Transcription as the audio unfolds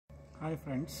Hi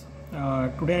friends,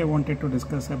 today I wanted to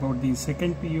discuss about the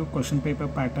second PU question paper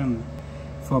pattern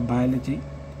for biology.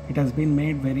 It has been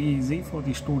made very easy for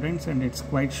the students and it's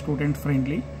quite student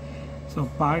friendly. So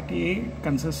part A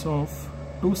consists of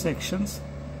two sections,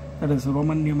 that is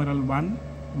Roman numeral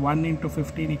 1 into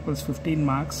 15 equals 15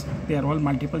 marks. They are all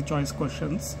multiple choice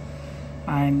questions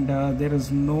and there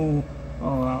is no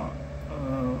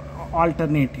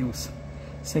alternatives.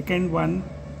 Second one,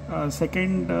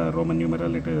 Roman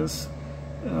numeral, it is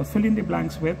fill in the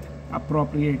blanks with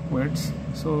appropriate words.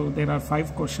 So there are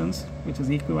 5 questions which is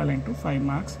equivalent to 5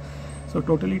 marks. So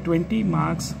totally 20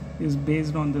 marks is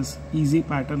based on this easy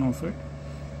pattern of it.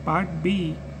 Part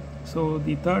B, so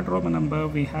the third Roman number,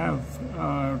 we have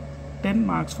 10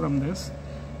 marks from this.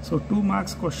 So 2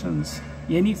 marks questions,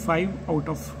 any 5 out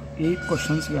of 8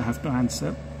 questions you have to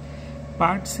answer.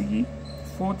 Part C,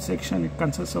 fourth section, it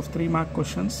consists of 3 mark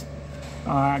questions.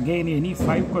 Again, any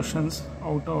 5 questions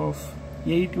out of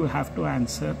 8 you have to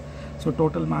answer. So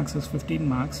total marks is 15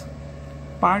 marks.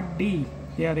 Part D,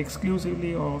 they are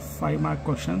exclusively of 5 mark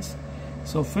questions.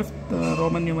 So fifth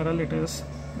Roman numeral, it is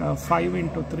 5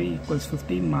 into 3 equals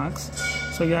 15 marks.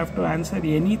 So you have to answer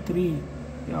any 3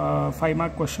 5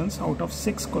 mark questions out of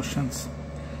 6 questions.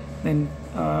 Then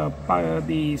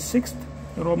the sixth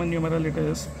Roman numeral, it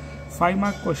is 5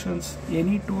 mark questions,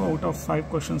 any 2 out of 5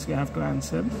 questions you have to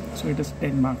answer, so it is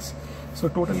 10 marks. So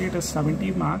totally it is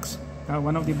 70 marks.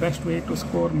 One of the best way to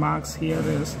score marks here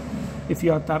is, if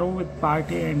you are thorough with part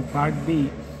A and part B,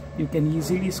 you can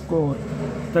easily score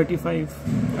 30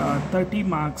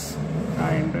 marks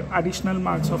and additional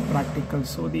marks of practical.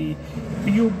 So the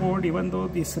PU board, even though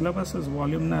the syllabus is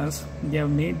voluminous, they have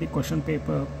made the question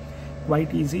paper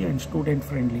quite easy and student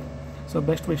friendly. So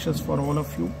best wishes for all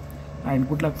of you and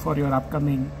good luck for your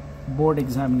upcoming board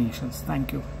examinations.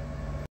 Thank you.